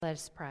Let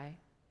us pray.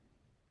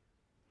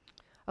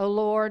 O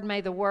Lord,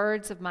 may the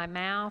words of my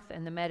mouth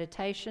and the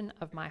meditation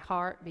of my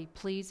heart be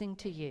pleasing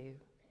to you.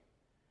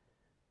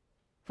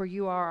 For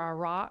you are our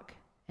rock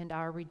and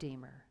our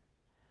Redeemer.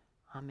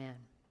 Amen.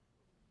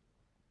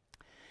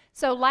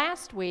 So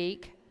last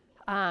week,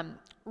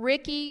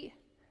 Ricky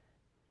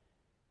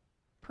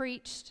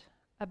preached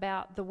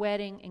about the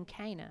wedding in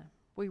Cana.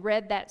 We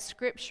read that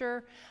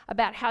scripture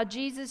about how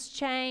Jesus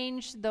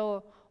changed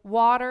the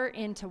water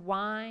into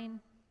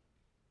wine,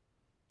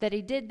 that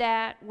he did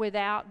that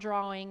without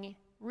drawing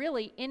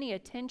really any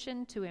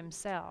attention to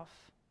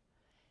himself.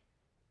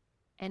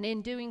 And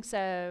in doing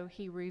so,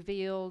 he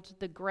revealed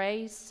the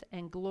grace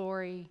and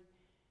glory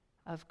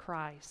of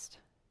Christ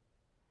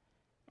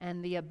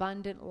and the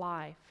abundant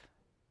life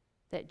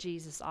that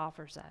Jesus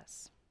offers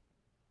us.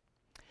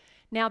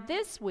 Now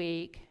this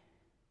week,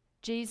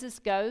 Jesus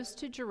goes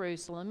to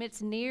Jerusalem.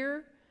 It's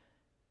near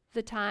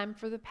the time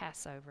for the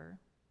Passover,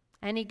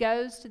 and he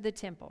goes to the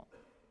temple.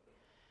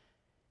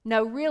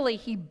 No, really,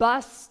 he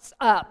busts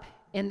up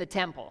in the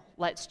temple.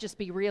 Let's just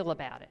be real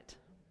about it.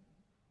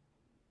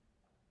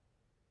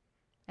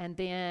 And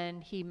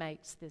then he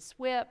makes this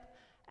whip,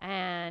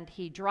 and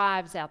he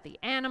drives out the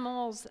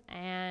animals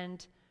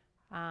and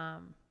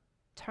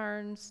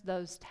turns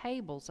those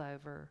tables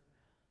over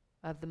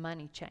of the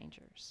money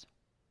changers.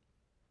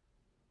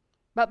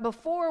 But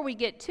before we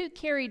get too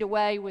carried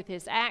away with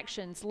his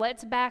actions,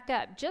 let's back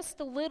up just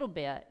a little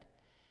bit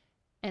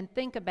and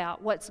think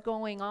about what's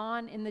going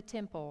on in the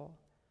temple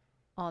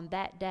on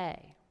that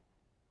day.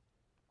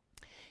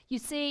 You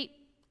see,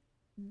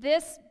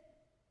 this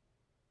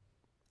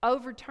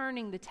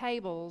overturning the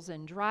tables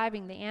and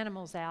driving the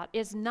animals out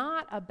is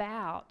not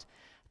about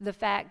the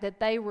fact that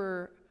they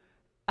were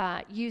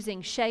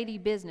using shady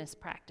business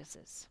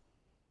practices.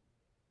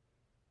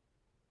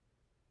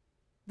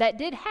 That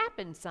did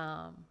happen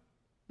some,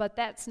 but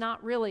that's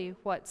not really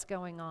what's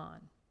going on.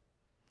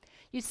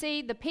 You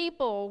see, the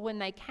people, when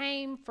they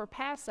came for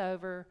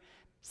Passover,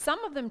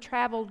 some of them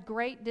traveled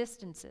great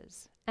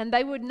distances, and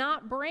they would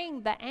not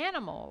bring the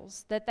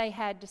animals that they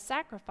had to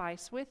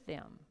sacrifice with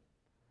them.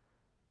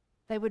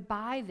 They would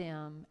buy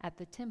them at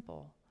the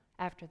temple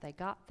after they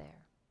got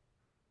there.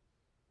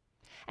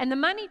 And the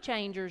money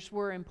changers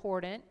were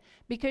important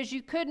because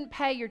you couldn't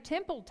pay your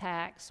temple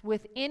tax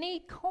with any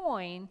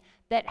coin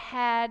that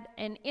had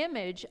an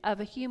image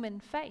of a human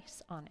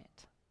face on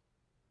it.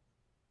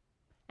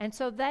 And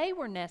so they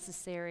were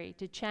necessary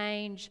to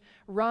change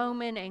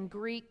Roman and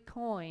Greek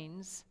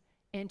coins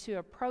into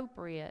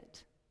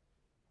appropriate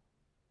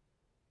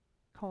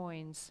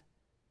coins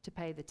to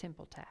pay the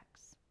temple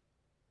tax.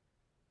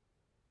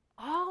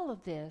 All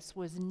of this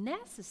was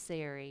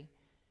necessary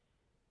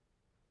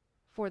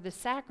for the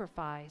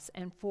sacrifice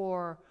and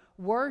for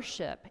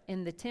worship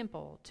in the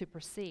temple to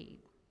proceed.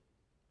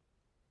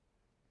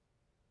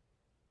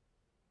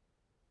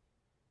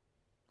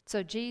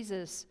 So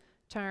Jesus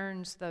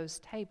turns those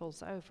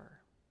tables over.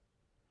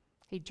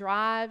 He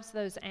drives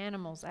those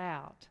animals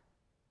out.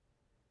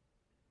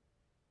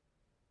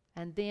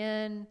 And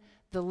then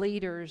the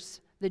leaders,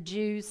 the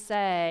Jews,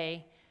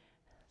 say,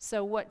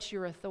 "So what's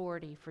your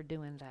authority for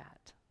doing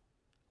that?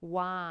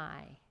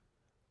 Why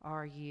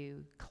are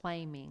you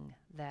claiming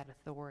that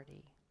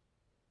authority?"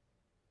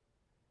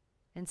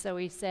 And so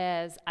he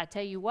says, "I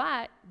tell you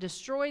what,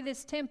 destroy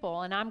this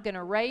temple and I'm going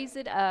to raise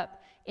it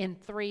up in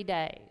 3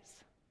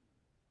 days."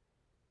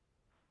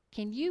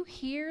 Can you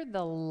hear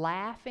the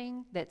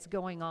laughing that's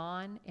going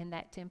on in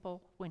that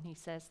temple when he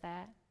says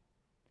that?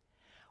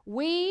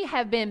 We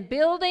have been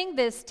building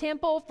this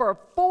temple for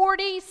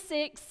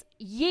 46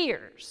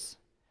 years,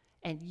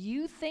 and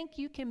you think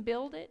you can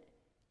build it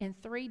in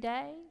 3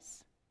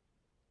 days?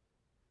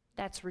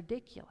 That's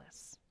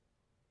ridiculous.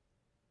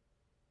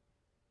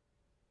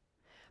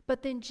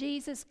 But then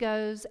Jesus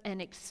goes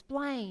and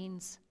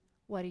explains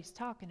what he's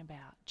talking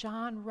about.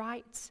 John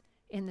writes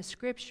in the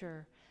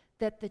scripture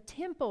that the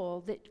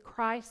temple that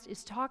Christ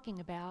is talking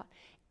about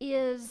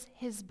is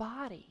his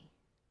body.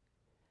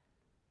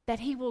 That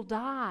he will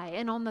die,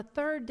 and on the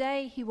 3rd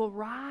day he will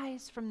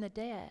rise from the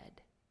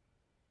dead,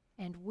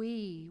 and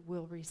we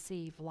will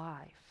receive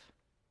life.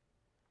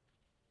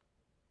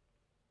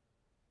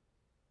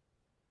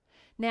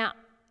 Now,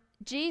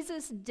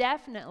 Jesus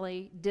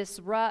definitely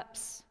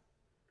disrupts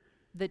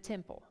the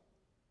temple,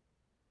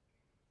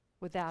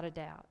 without a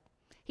doubt.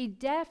 He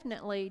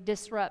definitely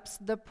disrupts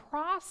the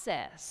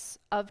process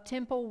of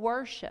temple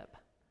worship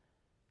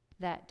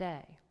that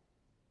day.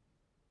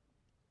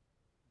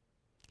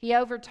 He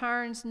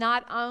overturns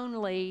not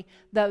only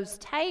those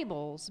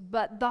tables,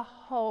 but the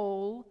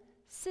whole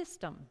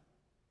system.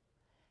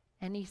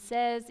 And he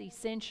says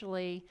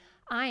essentially,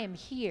 I am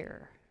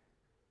here.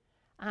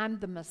 I'm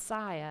the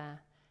Messiah,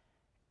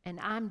 and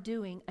I'm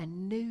doing a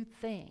new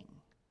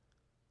thing.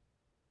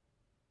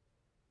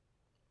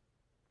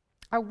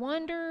 I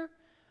wonder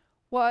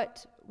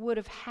what would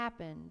have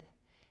happened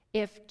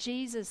if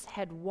Jesus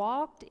had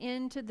walked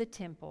into the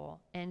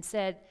temple and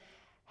said,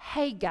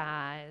 "Hey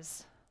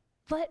guys,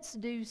 let's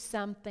do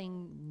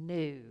something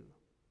new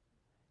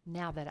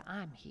now that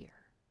I'm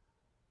here."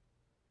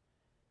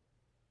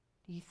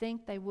 you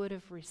think they would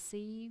have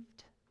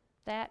received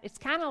that? It's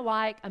kind of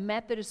like a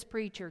Methodist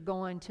preacher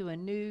going to a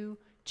new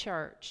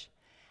church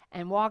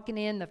and walking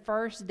in the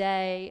first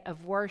day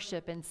of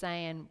worship and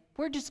saying,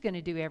 we're just going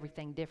to do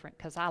everything different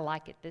because I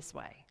like it this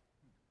way.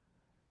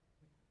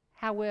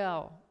 How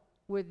well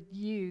would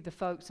you, the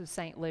folks of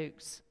St.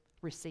 Luke's,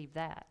 receive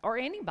that? Or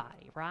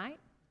anybody, right?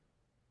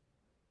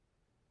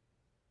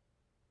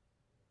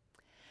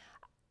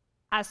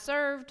 I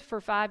served for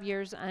 5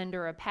 years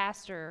under a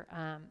pastor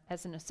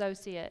as an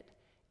associate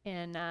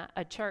in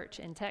a church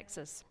in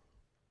Texas.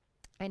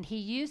 And he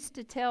used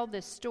to tell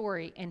this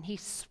story, and he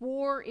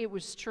swore it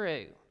was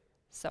true.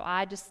 So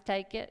I just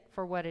take it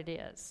for what it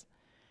is.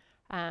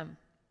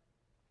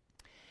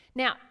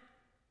 Now,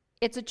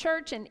 it's a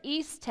church in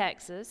East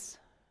Texas,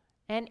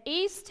 and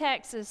East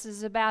Texas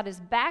is about as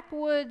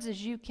backwoods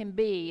as you can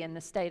be in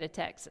the state of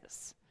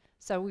Texas.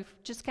 So we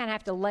just kind of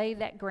have to lay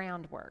that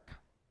groundwork.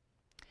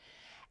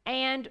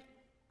 And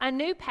a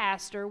new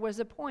pastor was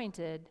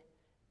appointed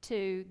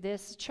to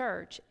this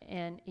church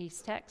in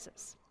East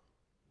Texas.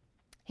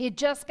 He had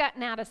just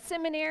gotten out of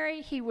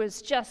seminary. He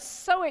was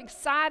just so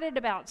excited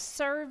about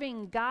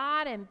serving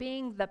God and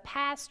being the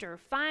pastor,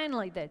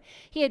 finally, that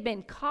he had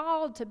been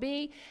called to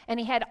be. And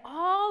he had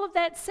all of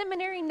that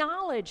seminary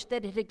knowledge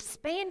that had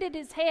expanded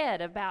his head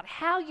about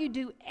how you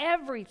do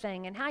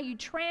everything and how you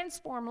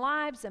transform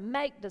lives and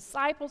make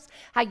disciples,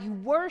 how you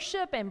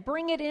worship and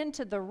bring it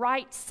into the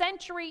right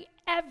century,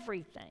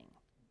 everything.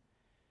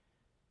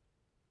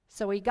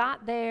 So he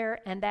got there,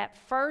 and that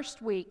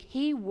first week,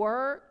 he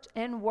worked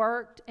and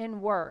worked and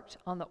worked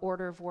on the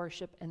order of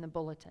worship and the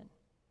bulletin.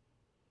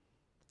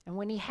 And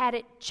when he had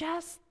it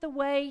just the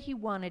way he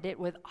wanted it,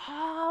 with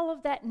all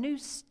of that new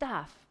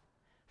stuff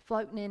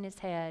floating in his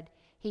head,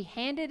 he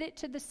handed it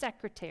to the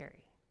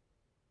secretary.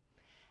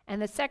 And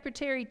the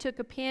secretary took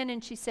a pen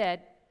and she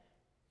said,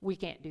 we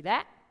can't do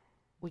that.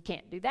 We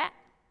can't do that.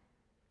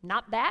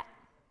 Not that.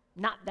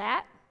 Not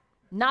that.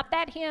 Not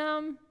that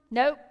hymn.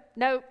 Nope,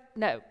 nope,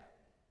 nope.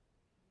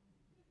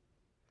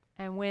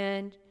 And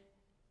when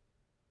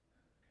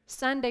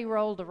Sunday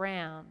rolled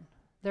around,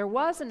 there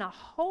wasn't a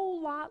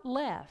whole lot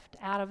left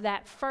out of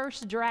that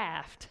first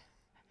draft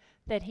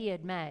that he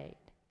had made.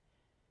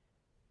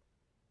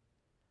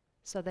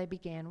 So they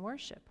began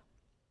worship.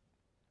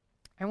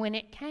 And when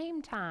it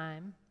came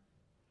time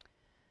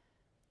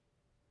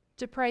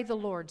to pray the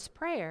Lord's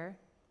Prayer,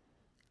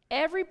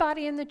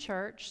 everybody in the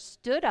church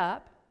stood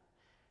up,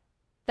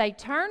 they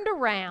turned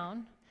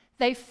around,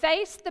 they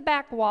faced the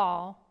back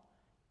wall,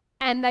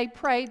 and they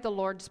prayed the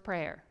Lord's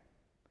Prayer.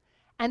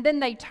 And then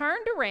they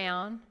turned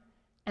around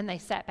and they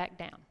sat back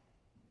down.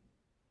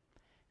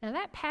 Now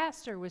that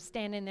pastor was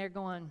standing there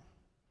going,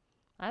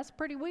 that's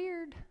pretty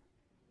weird.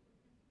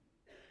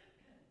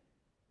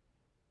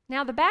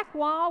 Now the back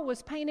wall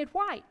was painted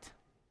white.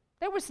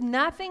 There was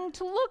nothing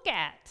to look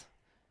at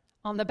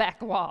on the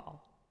back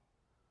wall.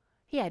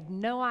 He had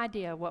no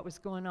idea what was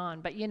going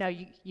on, but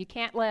you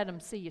can't let him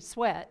see you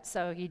sweat,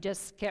 so he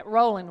just kept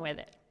rolling with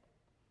it.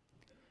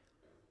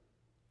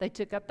 They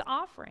took up the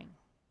offering.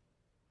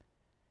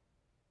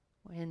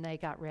 When they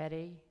got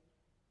ready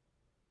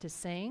to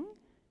sing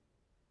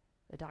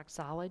the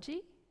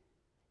doxology,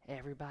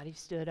 everybody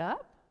stood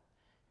up.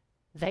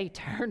 They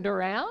turned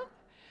around.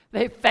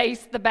 They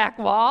faced the back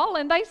wall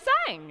and they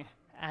sang.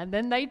 And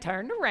then they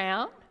turned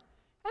around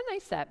and they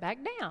sat back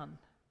down.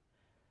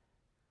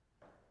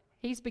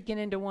 He's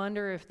beginning to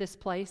wonder if this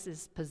place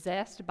is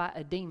possessed by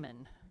a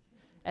demon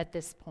at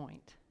this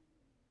point.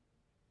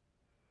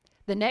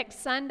 The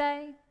next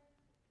Sunday,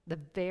 the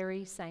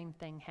very same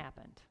thing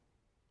happened.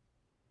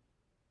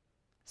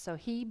 So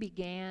he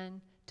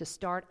began to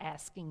start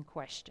asking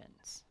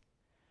questions.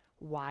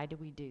 Why do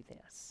we do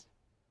this?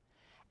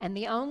 And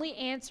the only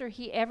answer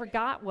he ever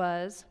got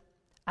was,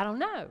 I don't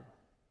know.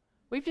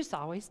 We've just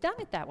always done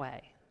it that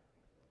way.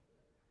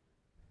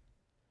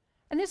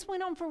 And this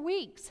went on for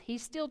weeks.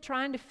 He's still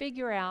trying to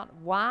figure out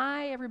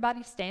why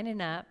everybody's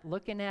standing up,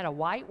 looking at a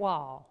white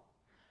wall,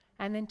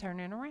 and then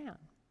turning around.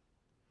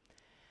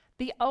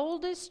 The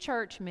oldest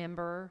church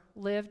member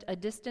lived a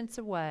distance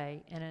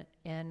away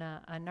in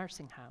a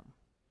nursing home.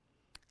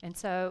 And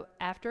so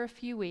after a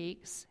few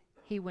weeks,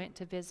 he went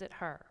to visit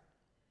her.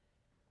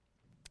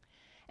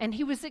 And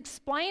he was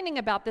explaining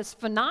about this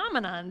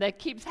phenomenon that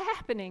keeps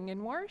happening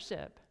in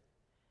worship.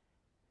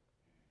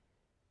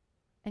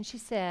 And she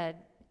said,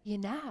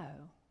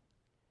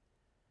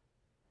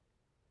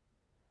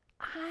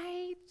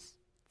 I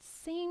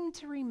seem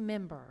to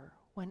remember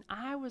when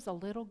I was a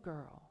little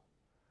girl,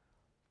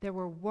 there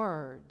were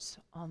words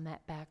on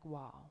that back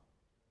wall.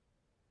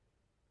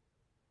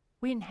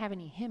 We didn't have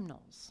any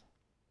hymnals.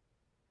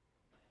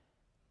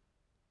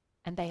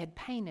 And they had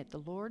painted the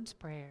Lord's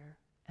Prayer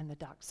and the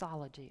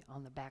doxology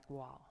on the back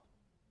wall.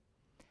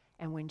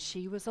 And when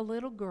she was a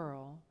little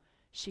girl,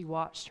 she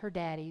watched her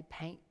daddy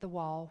paint the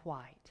wall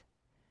white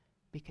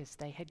because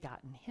they had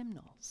gotten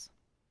hymnals.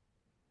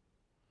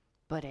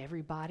 But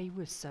everybody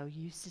was so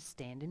used to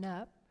standing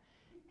up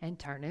and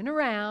turning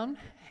around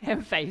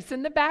and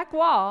facing the back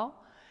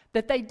wall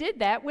that they did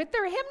that with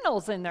their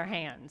hymnals in their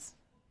hands.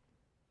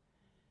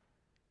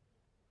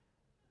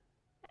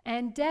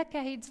 And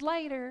decades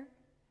later,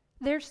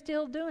 they're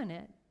still doing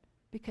it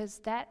because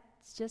that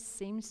just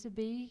seems to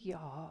be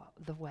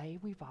the way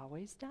we've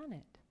always done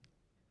it.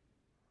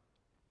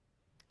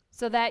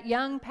 So that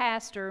young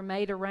pastor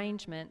made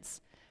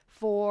arrangements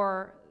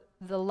for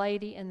the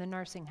lady in the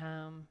nursing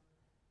home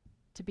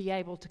to be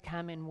able to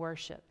come and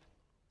worship.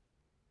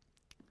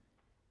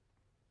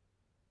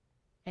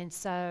 And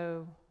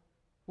so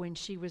when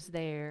she was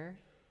there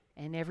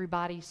and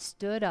everybody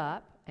stood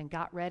up and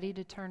got ready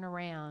to turn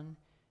around,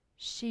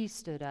 she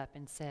stood up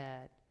and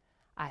said,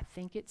 I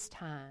think it's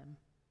time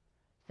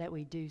that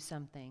we do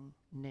something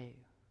new.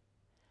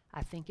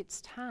 I think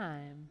it's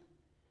time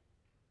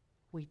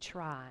we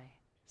try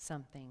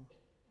something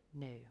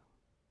new.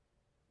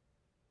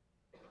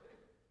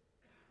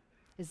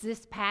 Is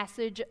this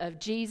passage of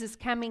Jesus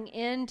coming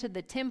into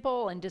the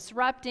temple and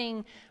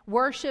disrupting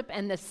worship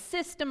and the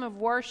system of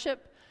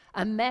worship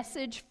a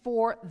message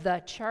for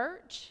the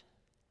church?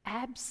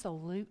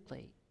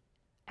 Absolutely.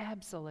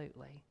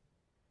 Absolutely.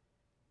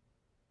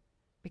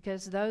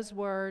 Because those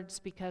words,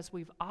 because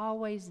we've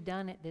always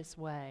done it this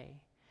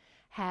way,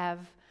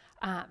 have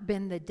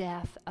been the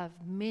death of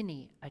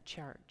many a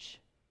church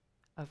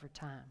over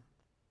time.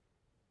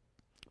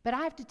 But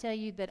I have to tell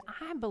you that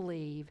I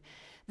believe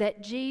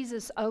that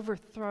Jesus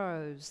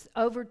overturns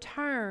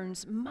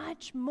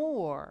much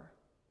more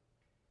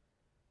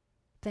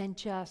than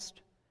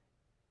just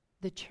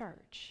the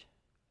church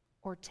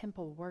or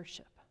temple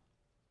worship.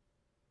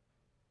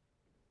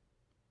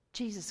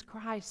 Jesus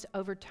Christ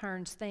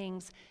overturns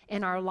things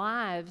in our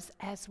lives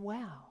as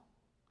well.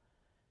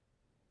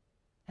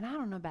 And I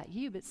don't know about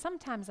you, but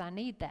sometimes I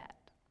need that.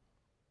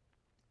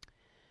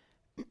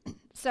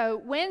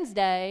 So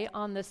Wednesday,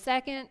 on the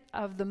second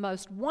of the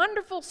most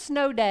wonderful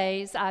snow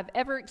days I've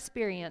ever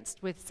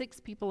experienced with 6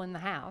 people in the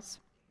house,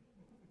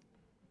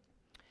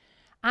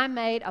 I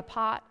made a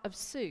pot of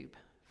soup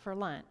for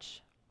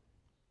lunch.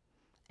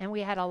 And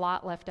we had a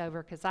lot left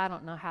over because I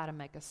don't know how to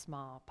make a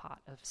small pot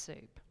of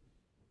soup.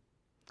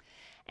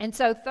 And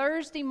so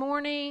Thursday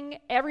morning,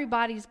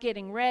 everybody's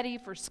getting ready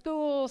for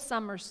school.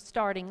 Some are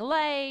starting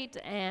late,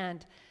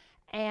 and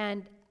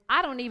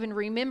I don't even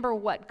remember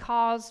what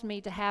caused me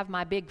to have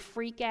my big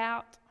freak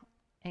out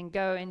and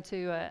go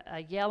into a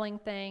yelling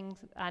thing.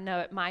 I know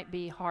it might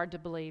be hard to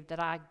believe that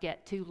I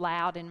get too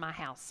loud in my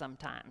house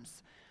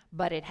sometimes,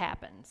 but it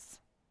happens.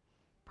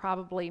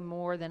 Probably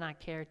more than I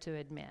care to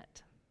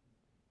admit.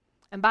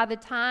 And by the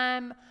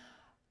time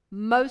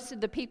most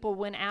of the people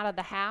went out of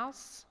the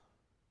house,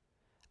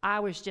 I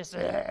was just,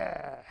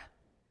 ugh.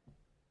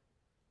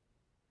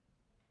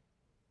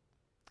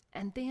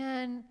 And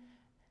then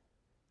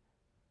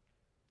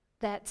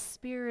that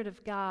Spirit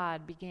of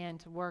God began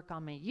to work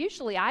on me.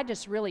 Usually I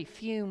just really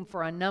fume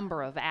for a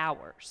number of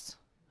hours,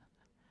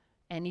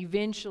 and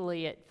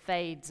eventually it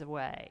fades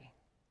away.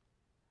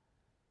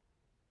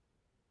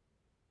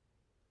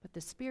 But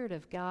the Spirit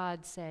of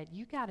God said,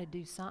 you got to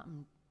do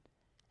something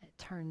to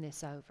turn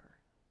this over.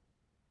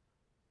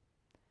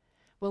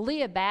 Well,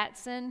 Leah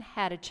Batson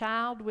had a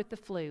child with the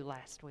flu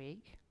last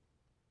week.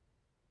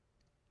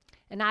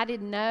 And I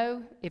didn't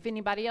know if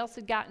anybody else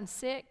had gotten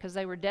sick because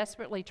they were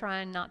desperately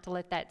trying not to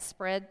let that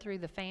spread through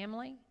the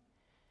family.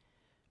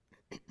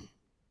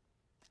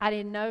 I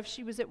didn't know if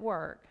she was at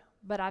work,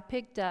 but I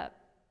picked up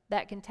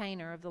that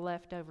container of the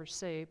leftover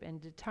soup and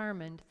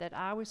determined that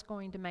I was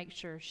going to make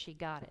sure she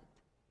got it.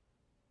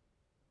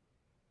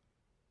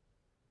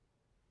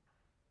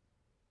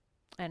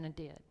 And I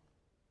did.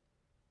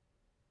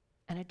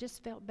 And I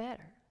just felt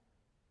better,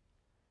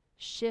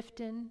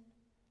 shifting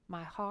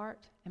my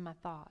heart and my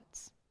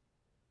thoughts.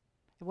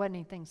 It wasn't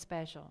anything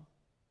special.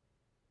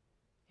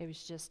 It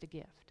was just a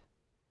gift.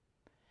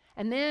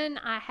 And then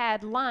I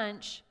had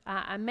lunch.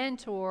 I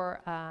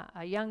mentor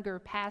a younger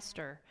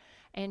pastor,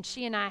 and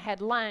she and I had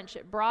lunch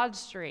at Broad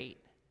Street.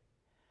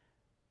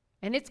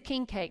 And it's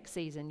king cake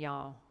season,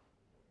 y'all.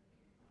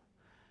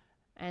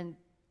 And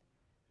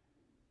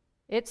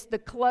it's the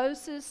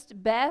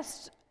closest,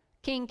 best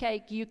king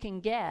cake you can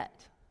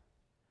get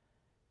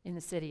in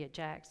the city of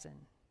Jackson.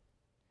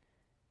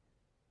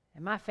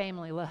 And my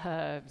family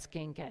loves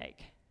king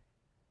cake.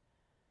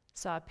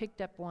 So I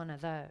picked up one of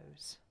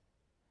those.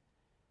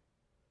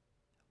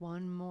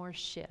 One more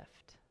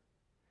shift.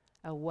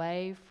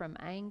 Away from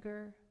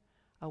anger,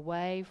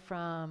 away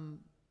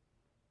from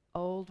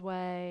old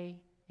way,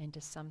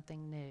 into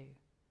something new.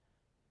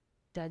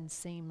 Doesn't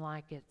seem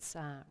like it's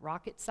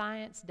rocket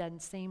science,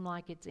 doesn't seem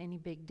like it's any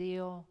big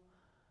deal.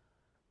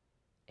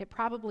 It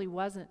probably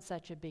wasn't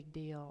such a big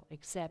deal,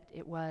 except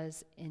it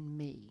was in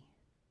me.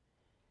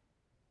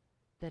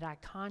 That I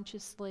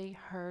consciously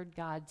heard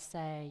God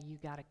say, you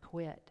got to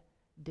quit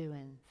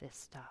doing this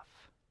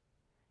stuff.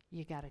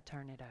 You got to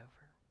turn it over.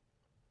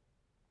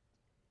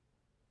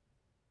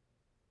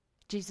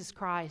 Jesus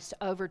Christ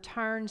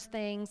overturns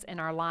things in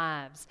our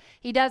lives.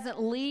 He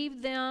doesn't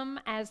leave them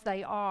as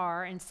they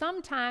are, and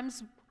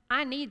sometimes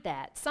I need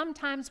that.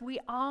 Sometimes we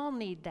all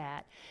need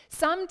that.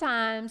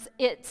 Sometimes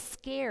it's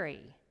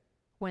scary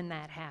when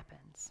that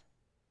happens.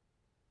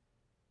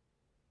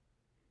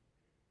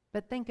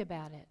 But think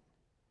about it.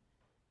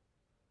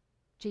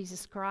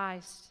 Jesus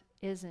Christ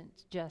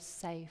isn't just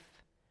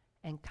safe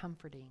and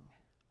comforting.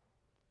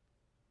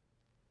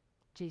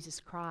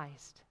 Jesus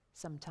Christ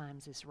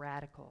sometimes is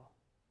radical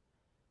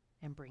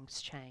and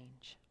brings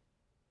change.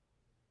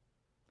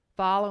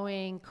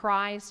 Following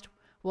Christ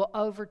will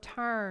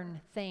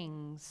overturn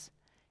things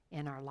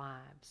in our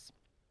lives.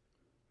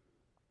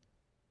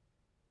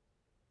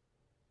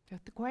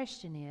 But the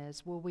question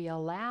is, will we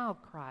allow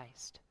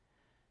Christ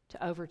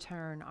to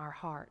overturn our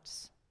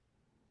hearts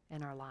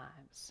and our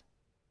lives?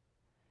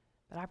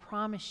 But I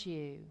promise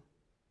you,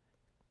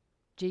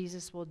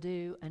 Jesus will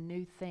do a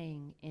new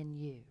thing in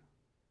you.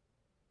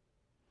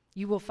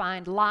 You will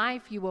find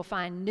life, you will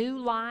find new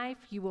life,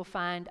 you will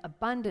find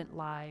abundant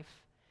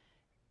life,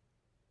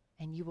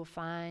 and you will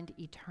find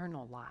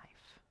eternal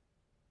life.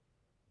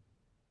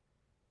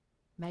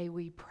 May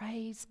we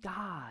praise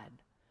God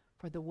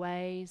for the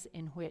ways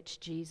in which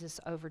Jesus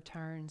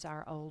overturns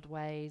our old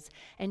ways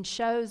and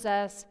shows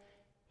us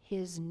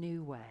His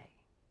new way,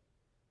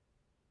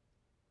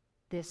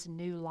 this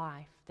new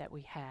life that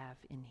we have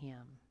in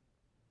Him.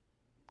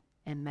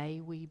 And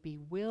may we be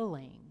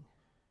willing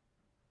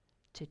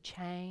to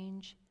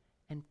change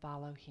and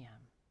follow Him.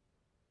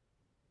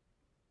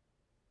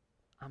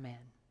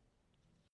 Amen.